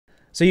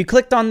So you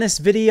clicked on this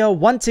video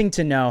wanting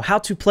to know how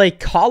to play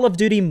Call of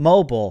Duty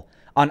Mobile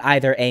on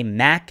either a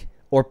Mac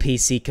or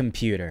PC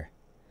computer.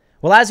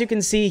 Well, as you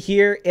can see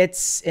here,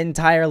 it's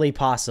entirely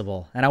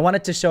possible, and I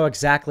wanted to show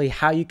exactly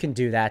how you can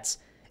do that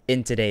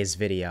in today's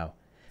video.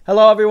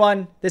 Hello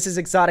everyone, this is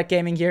Exotic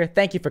Gaming here.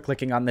 Thank you for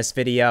clicking on this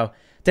video.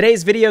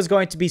 Today's video is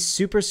going to be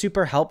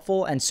super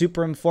helpful and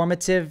super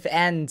informative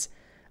and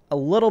a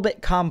little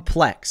bit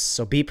complex,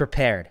 so be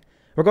prepared.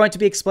 We're going to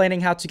be explaining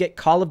how to get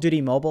Call of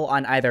Duty Mobile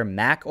on either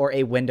Mac or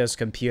a Windows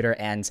computer,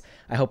 and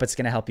I hope it's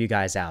going to help you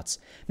guys out.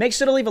 Make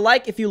sure to leave a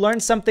like if you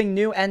learned something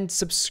new, and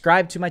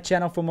subscribe to my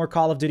channel for more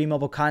Call of Duty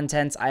Mobile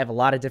content. I have a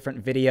lot of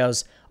different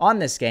videos on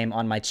this game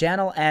on my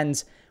channel,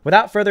 and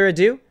without further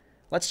ado,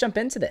 let's jump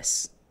into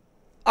this.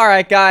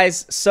 Alright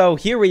guys, so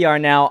here we are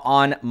now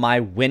on my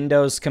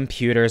Windows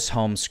computer's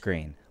home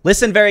screen.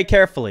 Listen very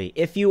carefully.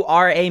 If you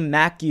are a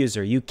Mac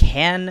user, you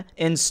can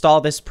install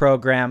this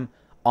program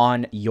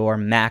on your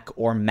Mac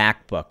or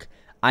MacBook.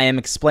 I am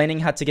explaining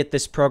how to get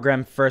this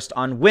program first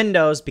on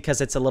Windows because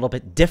it's a little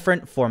bit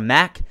different for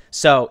Mac.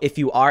 So if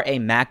you are a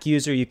Mac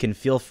user, you can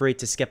feel free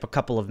to skip a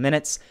couple of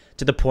minutes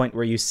to the point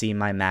where you see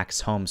my Mac's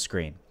home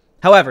screen.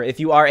 However, if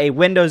you are a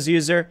Windows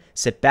user,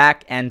 sit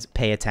back and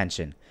pay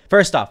attention.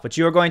 First off, what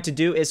you are going to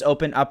do is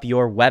open up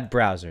your web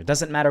browser.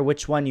 Doesn't matter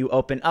which one you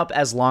open up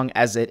as long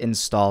as it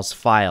installs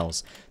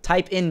files.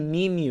 Type in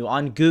Memu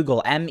on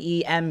Google,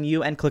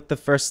 M-E-M-U, and click the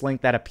first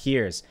link that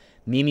appears,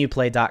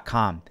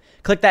 memuplay.com.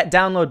 Click that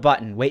download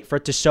button. Wait for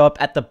it to show up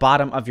at the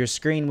bottom of your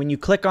screen. When you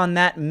click on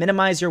that,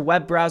 minimize your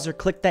web browser,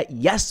 click that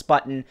yes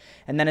button,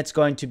 and then it's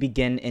going to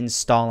begin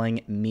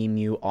installing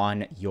Memu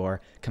on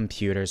your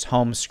computer's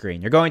home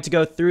screen. You're going to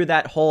go through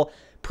that whole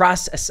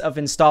process of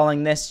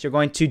installing this. You're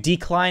going to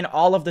decline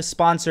all of the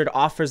sponsored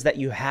offers that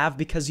you have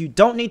because you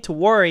don't need to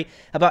worry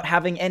about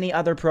having any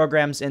other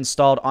programs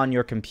installed on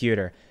your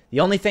computer. The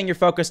only thing you're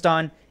focused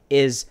on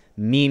is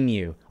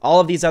Memu. All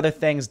of these other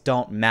things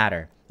don't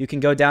matter. You can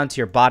go down to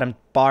your bottom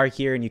bar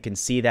here and you can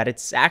see that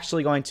it's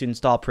actually going to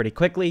install pretty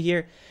quickly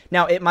here.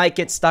 Now, it might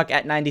get stuck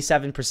at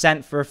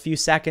 97% for a few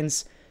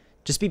seconds.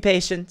 Just be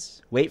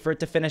patient, wait for it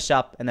to finish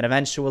up, and then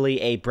eventually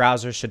a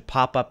browser should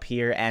pop up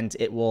here and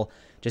it will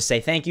just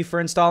say thank you for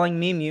installing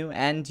Memu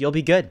and you'll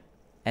be good.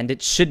 And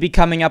it should be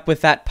coming up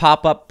with that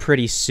pop-up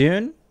pretty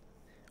soon.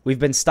 We've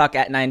been stuck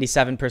at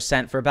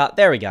 97% for about,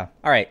 there we go.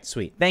 All right,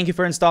 sweet. Thank you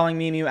for installing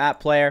Memu App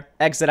Player.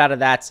 Exit out of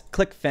that,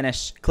 click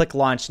finish, click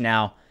launch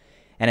now,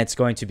 and it's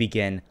going to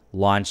begin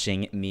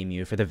launching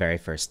Memu for the very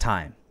first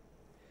time.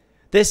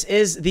 This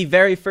is the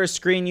very first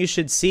screen you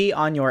should see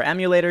on your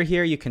emulator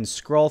here. You can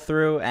scroll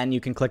through and you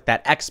can click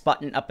that X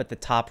button up at the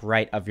top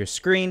right of your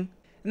screen.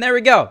 And there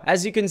we go.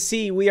 As you can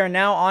see, we are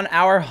now on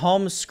our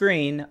home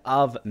screen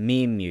of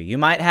Memu. You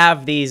might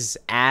have these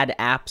ad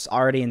apps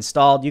already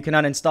installed. You can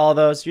uninstall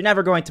those. You're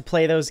never going to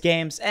play those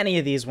games, any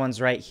of these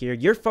ones right here.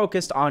 You're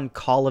focused on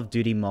Call of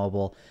Duty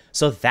Mobile,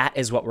 so that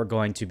is what we're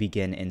going to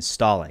begin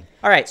installing.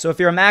 All right, so if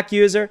you're a Mac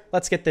user,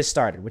 let's get this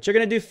started. What you're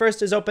going to do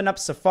first is open up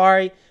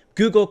Safari,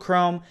 Google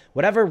Chrome,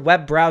 whatever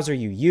web browser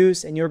you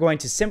use, and you're going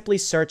to simply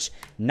search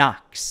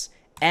Nox,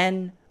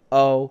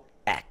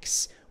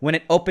 N-O-X. When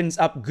it opens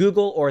up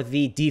Google or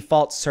the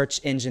default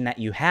search engine that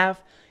you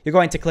have, you're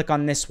going to click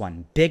on this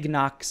one,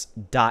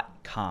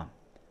 bignox.com.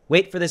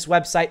 Wait for this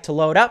website to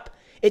load up.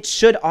 It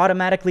should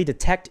automatically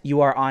detect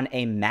you are on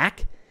a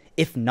Mac.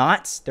 If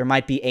not, there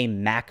might be a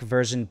Mac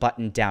version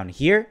button down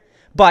here.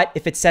 But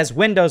if it says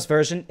Windows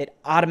version, it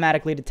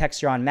automatically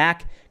detects you're on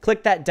Mac.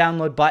 Click that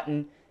download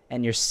button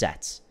and you're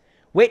set.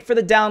 Wait for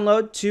the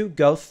download to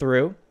go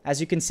through. As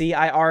you can see,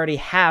 I already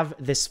have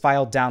this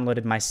file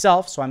downloaded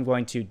myself, so I'm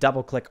going to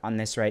double click on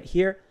this right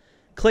here.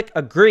 Click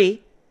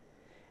agree,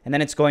 and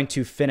then it's going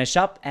to finish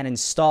up and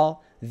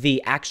install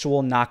the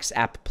actual Nox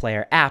App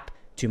Player app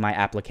to my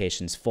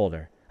applications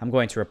folder. I'm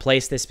going to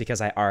replace this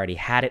because I already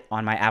had it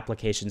on my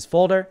applications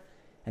folder,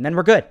 and then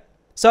we're good.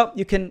 So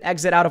you can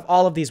exit out of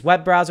all of these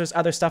web browsers,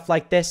 other stuff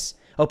like this,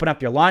 open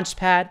up your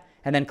Launchpad,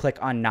 and then click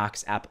on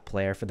Nox App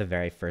Player for the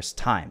very first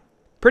time.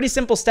 Pretty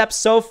simple steps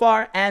so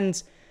far,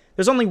 and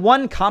there's only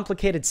one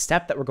complicated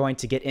step that we're going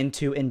to get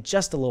into in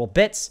just a little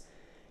bit.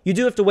 You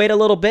do have to wait a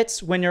little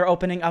bit when you're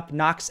opening up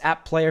Nox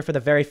App Player for the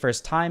very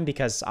first time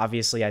because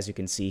obviously, as you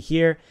can see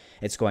here,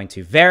 it's going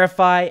to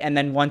verify, and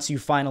then once you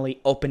finally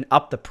open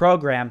up the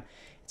program,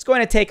 it's going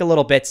to take a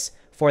little bit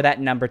for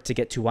that number to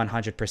get to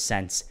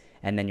 100%,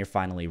 and then you're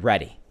finally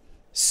ready.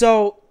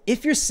 So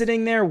if you're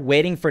sitting there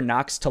waiting for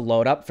Nox to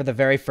load up for the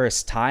very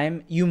first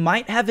time, you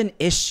might have an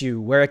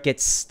issue where it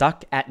gets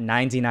stuck at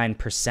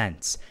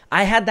 99%.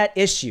 I had that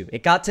issue.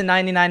 It got to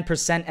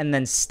 99% and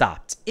then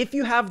stopped. If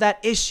you have that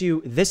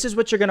issue, this is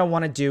what you're going to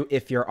want to do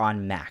if you're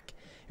on Mac.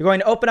 You're going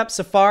to open up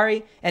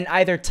Safari and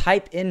either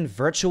type in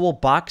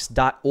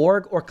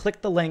virtualbox.org or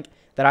click the link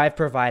that I've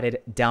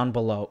provided down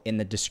below in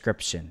the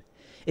description.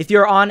 If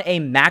you're on a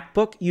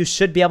MacBook, you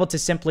should be able to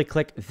simply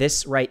click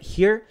this right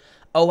here,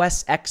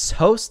 OS X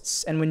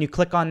hosts, and when you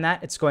click on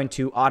that, it's going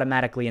to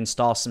automatically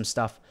install some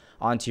stuff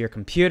onto your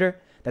computer.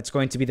 That's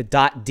going to be the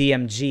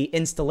 .dmg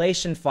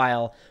installation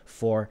file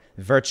for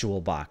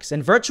VirtualBox.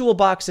 And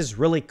VirtualBox is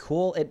really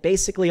cool. It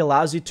basically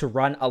allows you to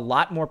run a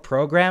lot more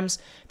programs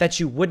that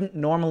you wouldn't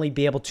normally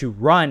be able to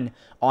run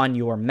on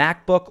your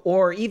MacBook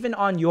or even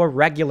on your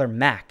regular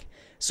Mac.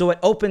 So it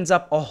opens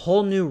up a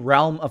whole new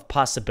realm of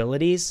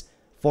possibilities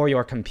for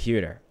your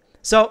computer.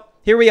 So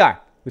here we are.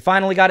 We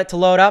finally got it to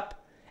load up.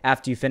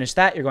 After you finish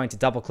that, you're going to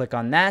double click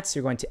on that. So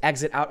you're going to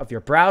exit out of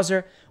your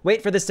browser,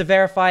 wait for this to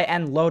verify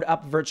and load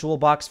up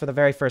VirtualBox for the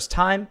very first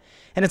time.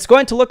 And it's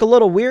going to look a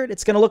little weird.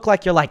 It's going to look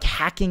like you're like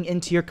hacking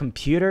into your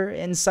computer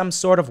in some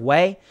sort of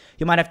way.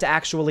 You might have to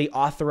actually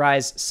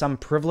authorize some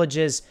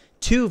privileges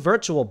to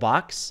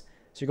VirtualBox.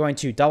 So you're going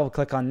to double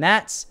click on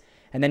that,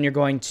 and then you're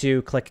going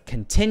to click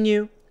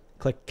continue,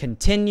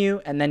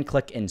 and then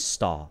click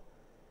install.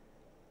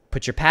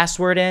 Put your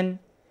password in.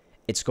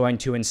 It's going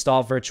to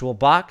install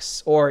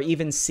VirtualBox or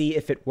even see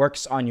if it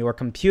works on your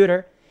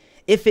computer.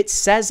 If it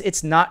says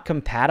it's not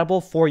compatible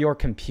for your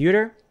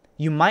computer,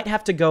 you might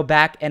have to go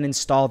back and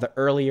install the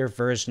earlier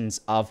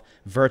versions of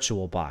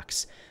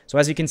VirtualBox. So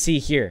as you can see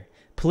here,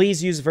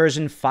 please use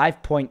version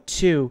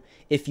 5.2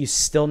 if you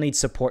still need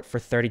support for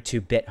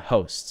 32-bit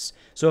hosts.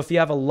 So if you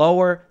have a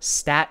lower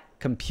stat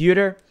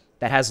computer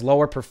that has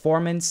lower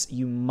performance,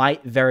 you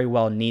might very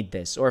well need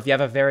this. Or if you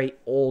have a very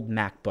old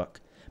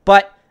MacBook.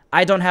 But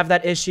I don't have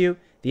that issue.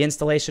 The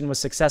installation was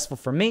successful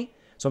for me,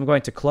 so I'm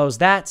going to close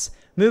that,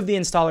 move the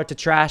installer to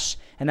trash,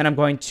 and then I'm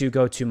going to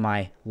go to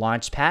my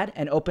Launchpad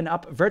and open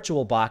up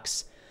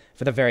VirtualBox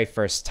for the very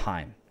first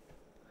time.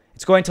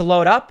 It's going to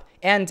load up,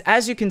 and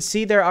as you can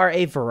see, there are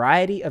a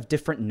variety of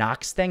different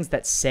Knox things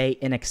that say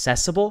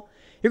inaccessible.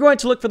 You're going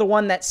to look for the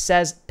one that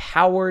says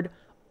powered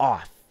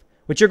off.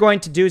 What you're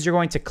going to do is you're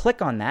going to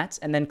click on that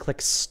and then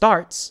click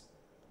Start.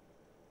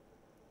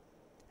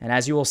 And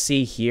as you will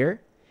see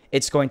here,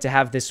 it's going to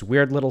have this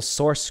weird little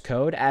source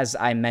code, as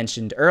I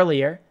mentioned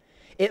earlier.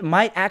 It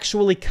might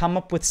actually come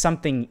up with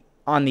something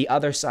on the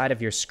other side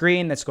of your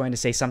screen that's going to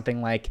say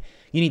something like,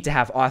 you need to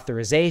have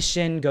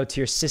authorization, go to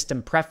your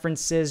system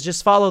preferences,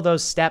 just follow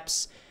those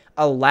steps,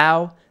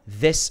 allow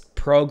this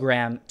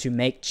program to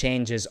make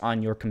changes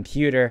on your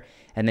computer,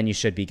 and then you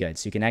should be good.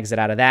 So you can exit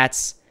out of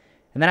that.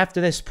 And then after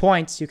this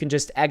point, you can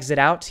just exit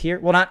out here.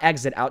 Well, not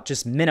exit out,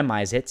 just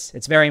minimize it.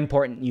 It's very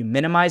important you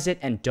minimize it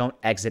and don't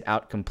exit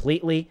out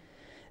completely.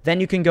 Then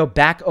you can go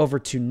back over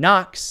to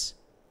Knox,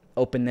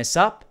 open this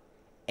up,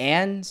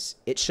 and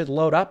it should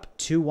load up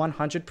to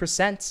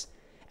 100%.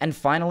 And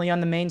finally on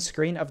the main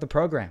screen of the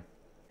program.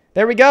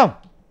 There we go.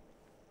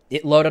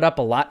 It loaded up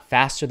a lot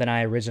faster than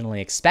I originally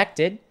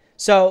expected.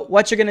 So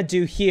what you're going to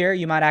do here,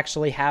 you might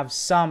actually have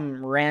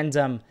some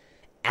random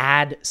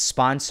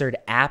ad-sponsored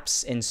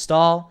apps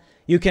install.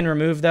 You can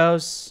remove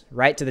those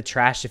right to the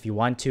trash if you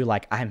want to.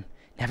 Like, I'm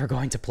never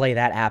going to play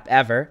that app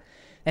ever.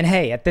 And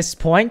hey, at this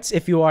point,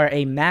 if you are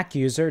a Mac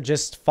user,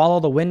 just follow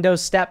the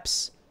Windows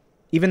steps.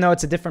 Even though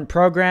it's a different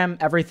program,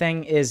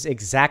 everything is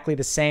exactly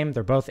the same.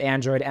 They're both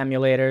Android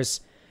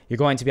emulators. You're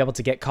going to be able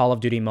to get Call of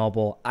Duty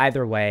Mobile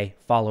either way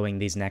following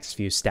these next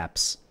few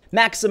steps.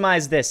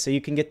 Maximize this so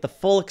you can get the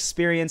full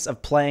experience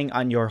of playing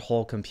on your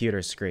whole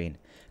computer screen.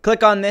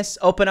 Click on this,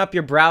 open up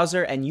your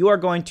browser, and you are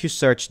going to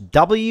search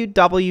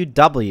www.tap.io.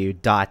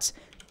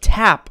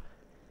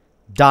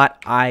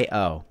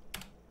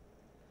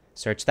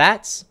 Search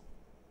that.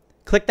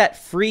 Click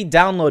that free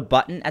download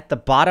button at the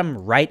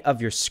bottom right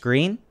of your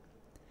screen.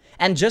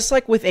 And just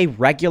like with a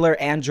regular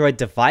Android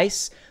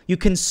device, you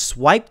can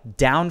swipe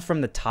down from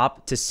the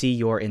top to see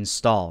your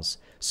installs.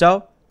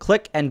 So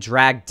click and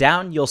drag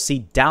down. You'll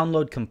see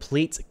download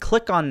complete.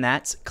 Click on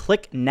that,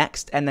 click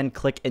next, and then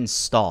click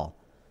install.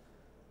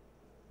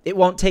 It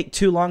won't take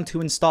too long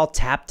to install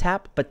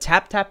TapTap, but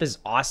TapTap is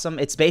awesome.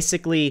 It's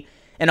basically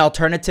an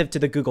alternative to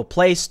the Google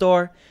Play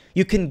Store.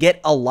 You can get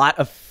a lot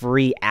of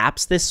free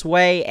apps this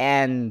way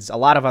and a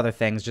lot of other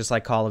things, just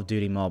like Call of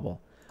Duty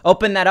Mobile.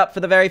 Open that up for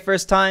the very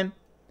first time.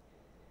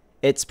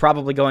 It's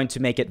probably going to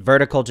make it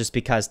vertical just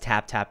because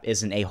TapTap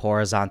isn't a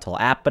horizontal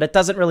app, but it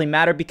doesn't really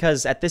matter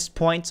because at this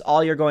point,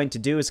 all you're going to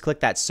do is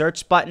click that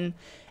search button,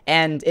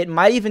 and it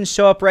might even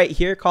show up right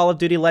here, Call of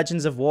Duty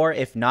Legends of War.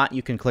 If not,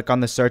 you can click on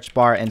the search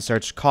bar and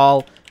search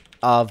Call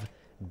of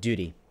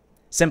Duty.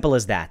 Simple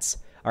as that,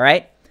 all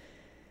right?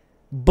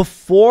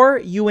 Before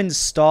you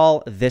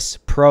install this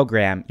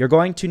program, you're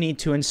going to need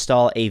to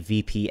install a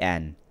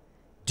VPN.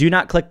 Do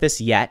not click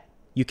this yet.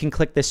 You can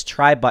click this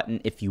try button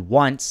if you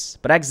want,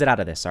 but exit out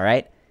of this, all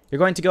right? You're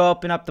going to go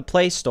open up the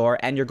Play Store,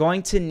 and you're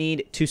going to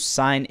need to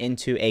sign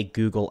into a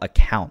Google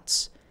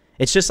account.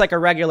 It's just like a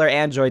regular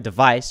Android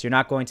device. You're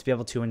not going to be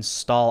able to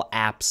install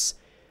apps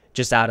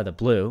just out of the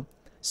blue.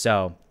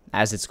 So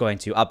as it's going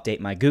to update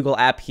my Google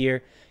app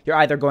here, you're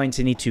either going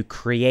to need to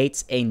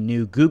create a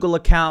new Google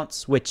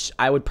account, which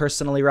I would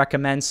personally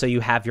recommend so you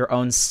have your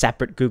own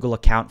separate Google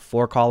account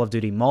for Call of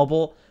Duty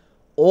Mobile,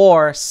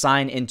 or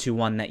sign into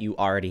one that you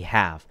already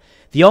have.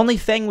 The only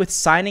thing with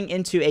signing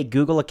into a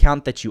Google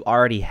account that you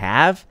already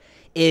have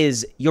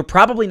is you're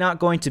probably not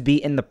going to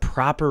be in the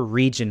proper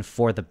region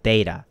for the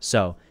beta.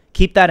 So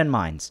keep that in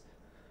mind.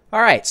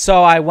 All right,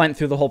 so I went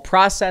through the whole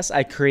process.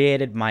 I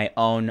created my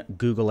own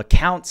Google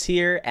accounts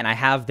here, and I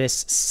have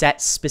this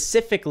set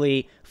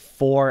specifically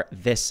for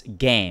this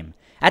game.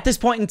 At this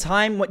point in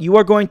time, what you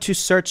are going to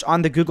search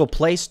on the Google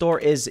Play Store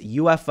is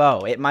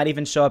UFO. It might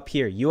even show up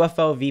here,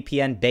 UFO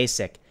VPN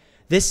Basic.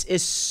 This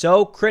is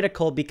so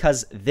critical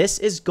because this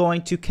is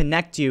going to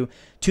connect you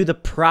to the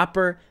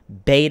proper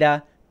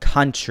beta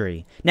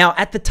country. Now,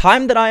 at the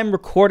time that I am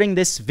recording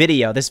this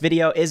video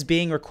is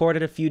being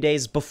recorded a few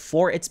days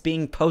before it's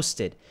being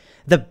posted.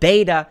 The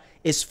beta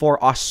is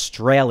for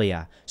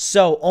Australia.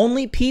 So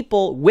only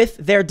people with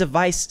their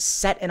device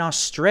set in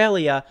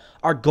Australia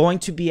are going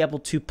to be able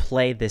to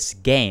play this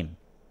game.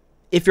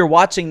 If you're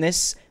watching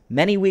this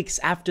many weeks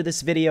after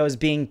this video is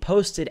being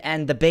posted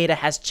and the beta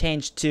has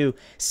changed to,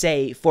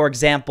 say, for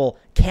example,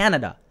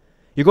 Canada,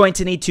 you're going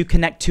to need to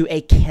connect to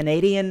a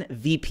Canadian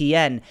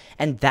VPN,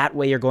 and that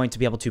way you're going to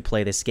be able to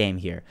play this game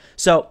here.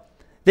 So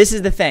this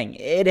is the thing.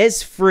 It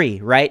is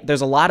free, right?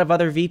 There's a lot of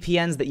other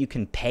VPNs that you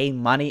can pay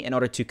money in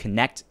order to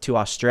connect to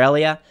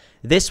Australia.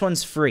 This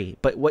one's free,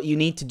 but what you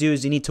need to do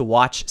is you need to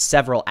watch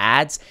several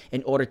ads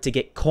in order to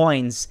get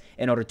coins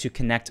in order to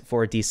connect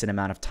for a decent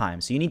amount of time.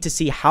 So you need to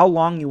see how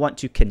long you want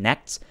to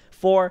connect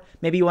for.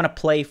 Maybe you want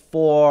to play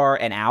for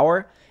an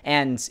hour,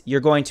 and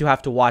you're going to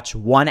have to watch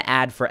one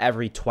ad for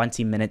every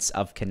 20 minutes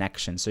of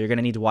connection. So you're going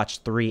to need to watch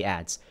 3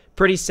 ads.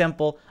 Pretty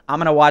simple. I'm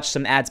going to watch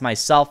some ads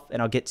myself,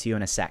 and I'll get to you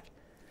in a sec.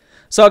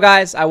 So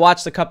guys, I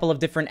watched a couple of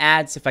different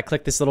ads. If I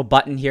click this little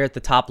button here at the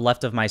top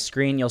left of my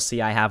screen, you'll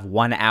see I have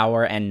 1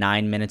 hour and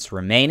 9 minutes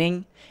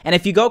remaining. And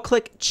if you go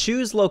click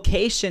choose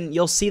location,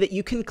 you'll see that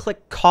you can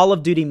click Call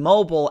of Duty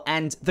Mobile,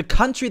 and the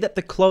country that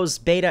the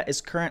closed beta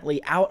is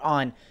currently out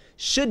on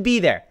should be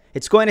there.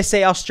 It's going to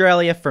say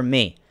Australia for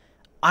me.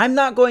 I'm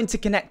not going to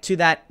connect to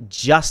that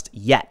just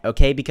yet,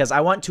 okay? Because I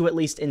want to at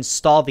least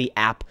install the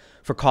app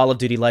for Call of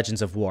Duty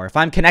Legends of War. If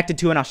I'm connected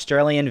to an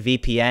Australian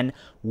VPN,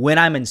 when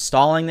I'm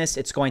installing this,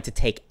 it's going to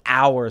take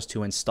hours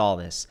to install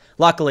this.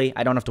 Luckily,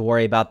 I don't have to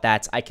worry about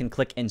that. I can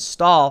click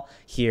install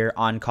here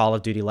on Call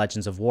of Duty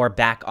Legends of War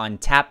back on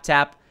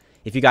TapTap.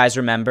 If you guys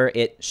remember,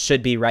 it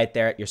should be right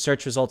there at your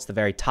search results, the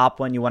very top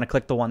one. You want to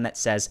click the one that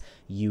says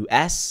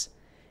US,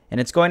 and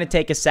it's going to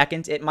take a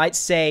second. It might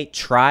say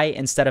try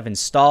instead of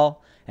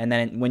install. And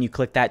then when you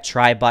click that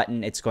try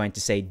button, it's going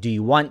to say, do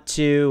you want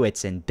to?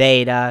 It's in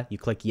beta. You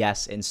click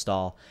yes,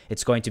 install.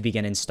 It's going to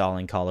begin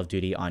installing Call of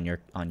Duty on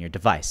your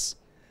device.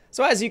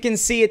 So as you can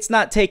see, it's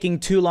not taking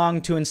too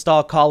long to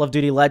install Call of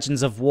Duty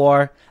Legends of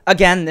War.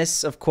 Again,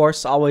 this, of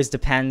course, always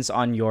depends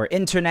on your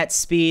internet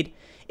speed.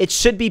 It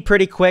should be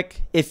pretty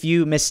quick. If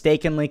you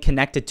mistakenly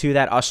connected to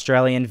that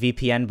Australian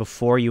VPN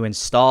before you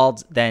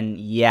installed, then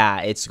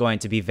yeah, it's going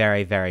to be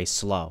very, very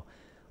slow.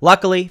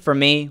 Luckily for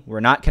me, we're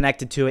not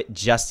connected to it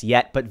just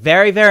yet, but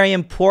very, very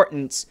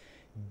important,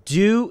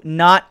 do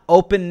not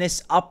open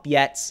this up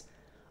yet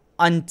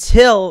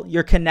until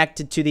you're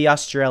connected to the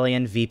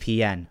Australian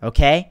VPN,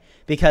 okay?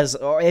 Because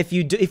if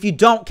you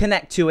don't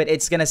connect to it,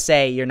 it's going to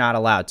say you're not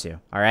allowed to,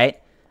 all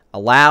right?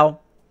 Allow.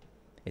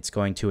 It's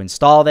going to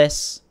install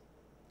this.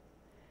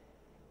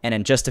 And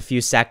in just a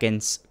few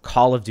seconds,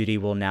 Call of Duty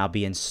will now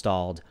be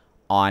installed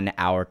on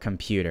our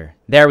computer.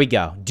 There we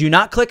go. Do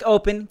not click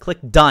open, click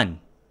done.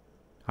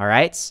 All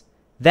right,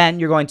 then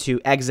you're going to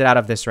exit out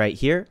of this right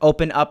here,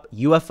 open up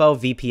UFO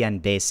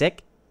VPN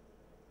Basic,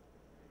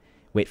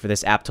 wait for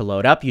this app to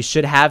load up. You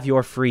should have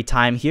your free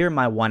time here,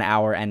 my 1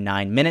 hour and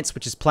 9 minutes,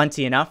 which is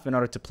plenty enough in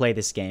order to play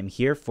this game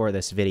here for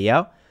this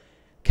video.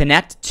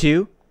 Connect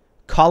to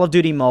Call of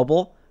Duty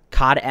Mobile,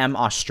 COD-M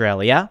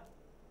Australia,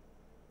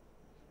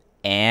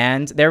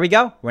 and there we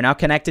go. We're now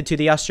connected to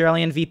the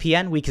Australian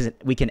VPN.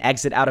 We can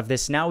exit out of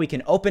this now. We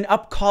can open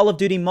up Call of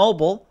Duty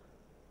Mobile,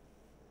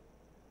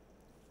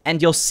 and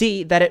you'll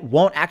see that it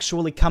won't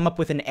actually come up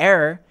with an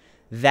error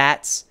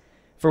that,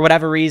 for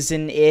whatever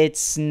reason,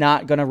 it's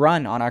not going to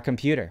run on our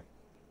computer.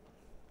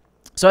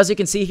 So as you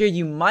can see here,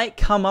 you might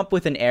come up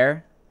with an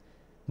error,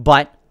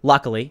 but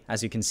luckily,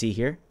 as you can see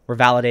here, we're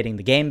validating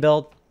the game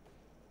build.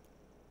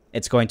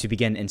 It's going to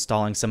begin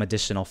installing some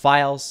additional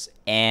files,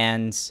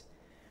 and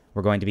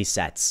we're going to be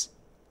set.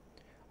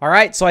 All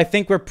right, so I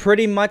think we're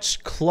pretty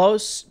much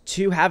close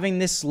to having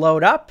this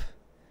load up.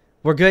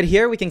 We're good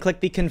here. We can click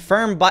the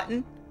confirm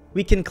button.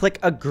 We can click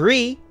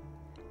agree,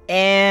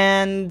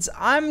 and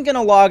I'm going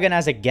to log in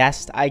as a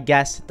guest. I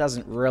guess it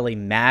doesn't really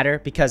matter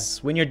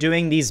because when you're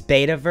doing these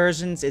beta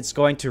versions, it's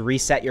going to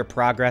reset your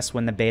progress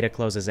when the beta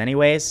closes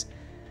anyways.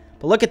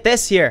 But look at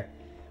this here.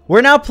 We're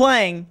now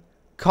playing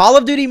Call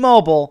of Duty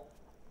Mobile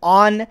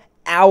on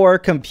our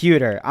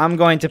computer. I'm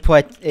going to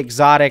put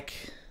Exotic.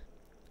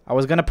 I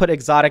was going to put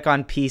Exotic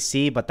on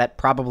PC, but that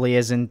probably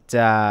isn't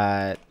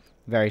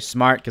very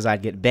smart because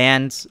I'd get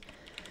banned.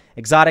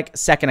 Exotic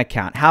second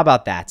account. How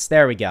about that?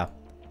 There we go.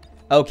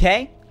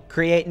 Okay.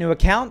 Create new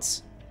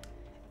accounts.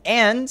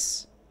 And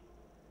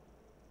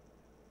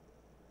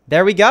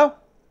there we go.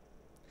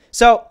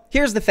 So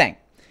here's the thing.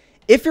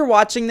 If you're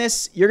watching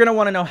this, you're going to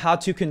want to know how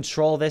to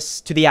control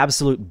this to the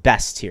absolute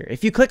best here.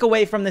 If you click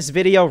away from this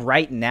video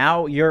right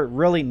now, you're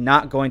really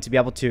not going to be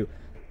able to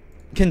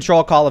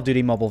control Call of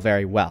Duty Mobile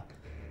very well.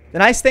 The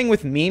nice thing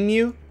with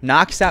Memu,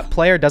 Noxap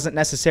Player doesn't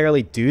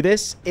necessarily do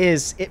this,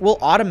 is it will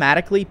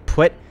automatically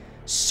put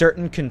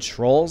certain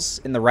controls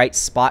in the right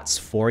spots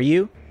for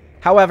you.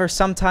 However,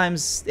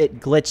 sometimes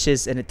it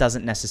glitches and it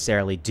doesn't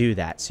necessarily do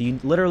that. So you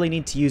literally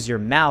need to use your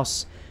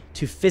mouse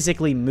to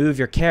physically move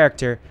your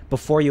character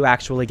before you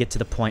actually get to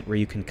the point where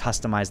you can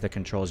customize the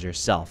controls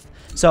yourself.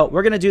 So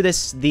we're going to do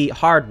this the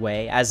hard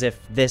way, as if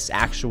this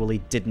actually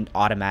didn't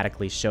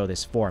automatically show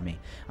this for me.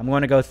 I'm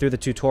going to go through the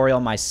tutorial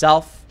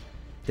myself.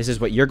 This is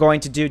what you're going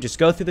to do. Just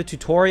go through the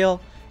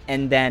tutorial,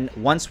 and then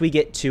once we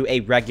get to a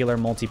regular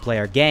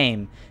multiplayer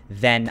game,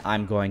 then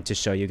I'm going to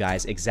show you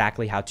guys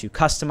exactly how to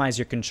customize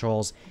your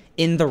controls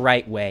in the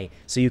right way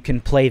so you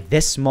can play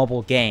this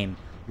mobile game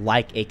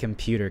like a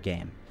computer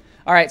game.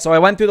 Alright, so I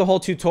went through the whole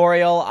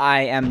tutorial.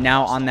 I am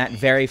now on that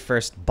very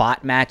first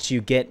bot match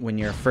you get when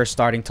you're first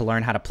starting to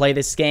learn how to play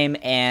this game,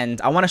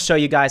 and I want to show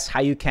you guys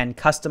how you can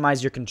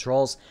customize your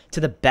controls to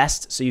the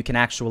best so you can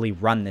actually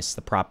run this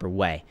the proper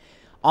way.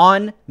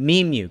 On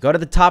Memu, go to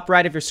the top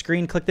right of your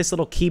screen, click this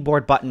little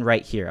keyboard button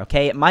right here,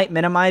 okay? It might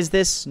minimize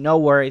this, no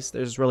worries,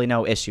 there's really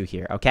no issue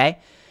here, okay?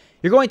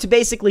 You're going to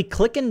basically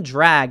click and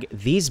drag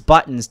these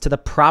buttons to the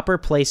proper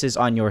places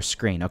on your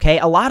screen, okay?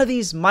 A lot of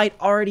these might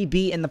already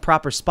be in the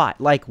proper spot,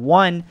 like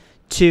 1,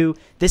 2,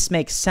 this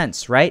makes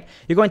sense, right?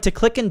 You're going to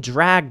click and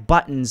drag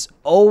buttons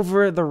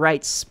over the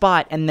right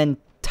spot and then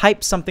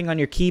type something on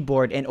your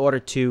keyboard in order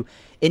to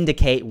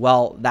indicate,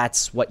 well,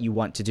 that's what you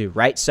want to do,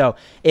 right? So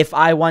if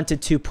I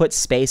wanted to put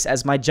space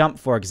as my jump,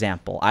 for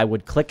example, I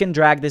would click and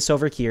drag this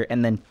over here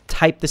and then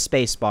type the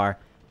space bar.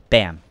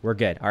 Bam, we're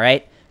good, all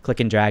right? Click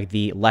and drag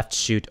the left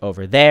shoot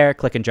over there.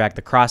 Click and drag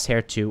the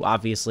crosshair to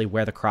obviously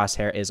where the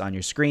crosshair is on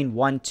your screen.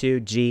 1, 2,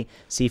 G,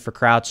 C for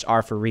crouch,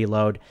 R for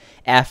reload,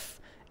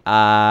 F,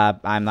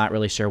 I'm not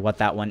really sure what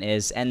that one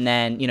is. And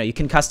then, you know, you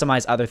can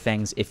customize other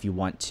things if you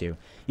want to.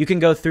 You can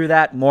go through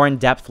that more in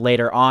depth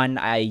later on.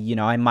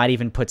 I might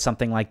even put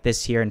something like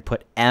this here and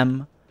put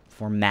M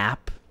for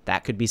map.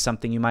 That could be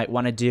something you might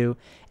want to do.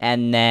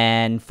 And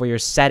then for your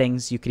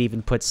settings, you could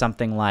even put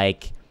something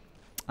like,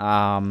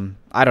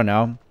 I don't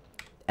know,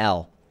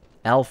 L.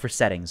 L for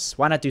settings.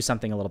 Why not do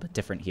something a little bit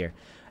different here?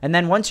 And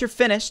then once you're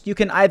finished, you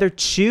can either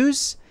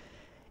choose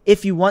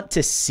if you want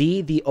to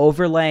see the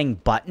overlaying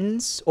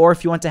buttons, or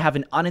if you want to have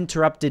an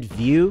uninterrupted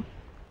view,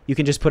 you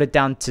can just put it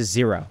down to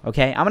 0,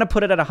 okay? I'm going to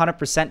put it at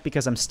 100%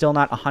 because I'm still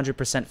not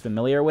 100%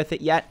 familiar with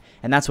it yet,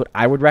 and that's what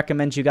I would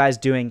recommend you guys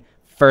doing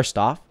first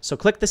off. So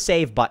click the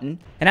save button,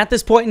 and at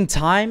this point in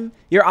time,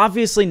 you're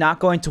obviously not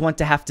going to want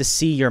to have to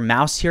see your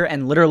mouse here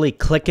and literally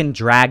click and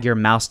drag your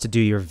mouse to do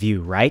your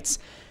view, right?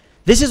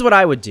 This is what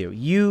I would do.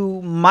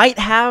 You might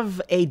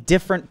have a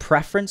different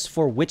preference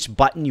for which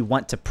button you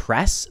want to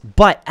press,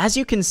 but as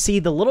you can see,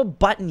 the little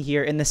button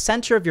here in the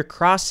center of your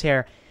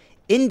crosshair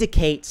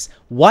indicates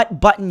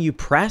what button you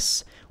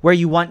press where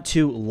you want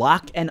to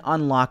lock and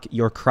unlock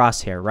your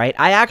crosshair, right?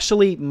 I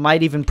actually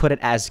might even put it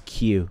as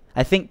Q.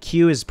 I think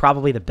Q is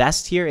probably the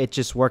best here. It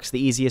just works the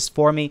easiest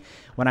for me.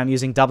 When I'm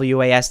using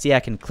WASD,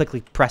 I can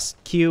quickly press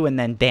Q and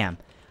then bam,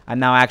 I'm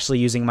now actually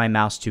using my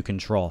mouse to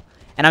control.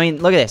 And I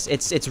mean, look at this.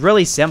 It's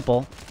really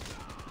simple.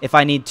 If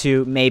I need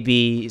to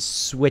maybe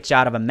switch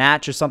out of a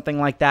match or something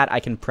like that, I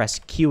can press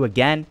Q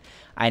again.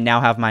 I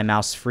now have my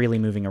mouse freely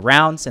moving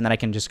around, and then I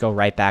can just go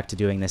right back to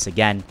doing this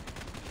again.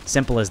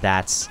 Simple as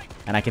that.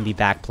 And I can be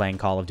back playing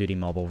Call of Duty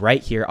Mobile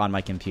right here on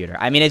my computer.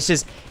 I mean,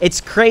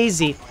 it's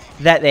crazy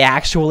that they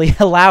actually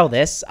allow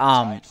this.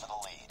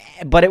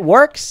 But it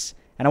works.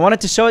 And I wanted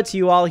to show it to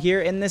you all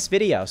here in this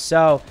video.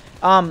 So,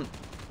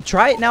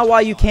 try it now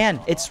while you can.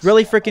 It's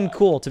really freaking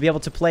cool to be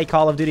able to play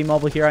Call of Duty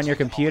Mobile here on your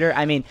computer.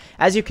 I mean,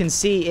 as you can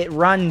see, it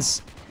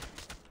runs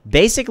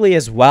basically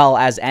as well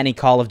as any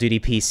Call of Duty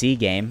PC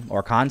game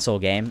or console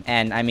game.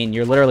 And I mean,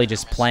 you're literally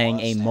just playing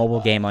a mobile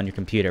game on your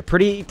computer.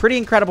 Pretty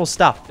incredible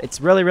stuff. It's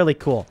really, really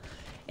cool.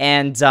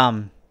 And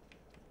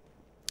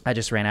I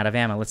just ran out of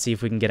ammo. Let's see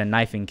if we can get a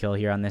knifing kill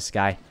here on this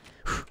guy.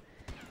 Whew.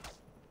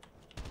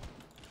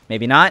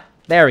 Maybe not.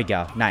 There we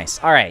go.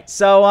 Nice. All right.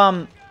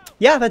 So,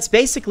 yeah, that's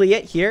basically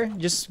it here.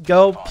 Just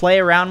go play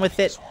around with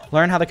it.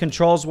 Learn how the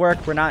controls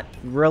work. We're not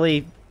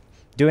really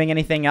doing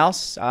anything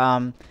else.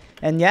 And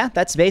yeah,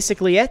 that's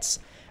basically it.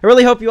 I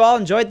really hope you all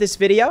enjoyed this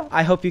video.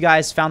 I hope you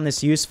guys found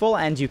this useful,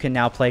 and you can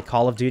now play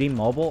Call of Duty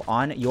Mobile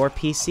on your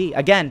PC.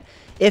 Again,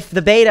 if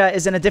the beta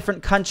is in a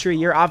different country,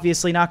 you're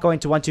obviously not going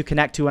to want to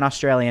connect to an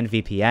Australian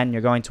VPN.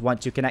 You're going to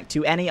want to connect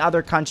to any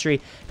other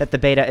country that the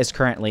beta is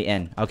currently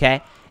in,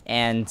 okay?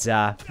 And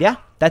yeah,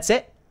 that's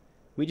it.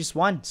 We just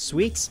won.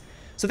 Sweet.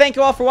 So thank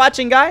you all for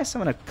watching, guys.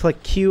 I'm going to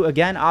click Q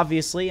again,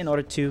 obviously, in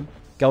order to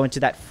go into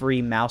that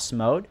free mouse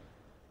mode.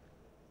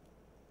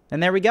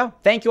 And there we go.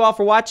 Thank you all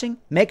for watching.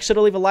 Make sure to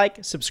leave a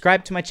like,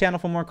 subscribe to my channel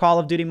for more Call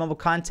of Duty Mobile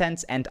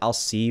content, and I'll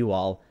see you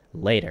all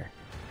later.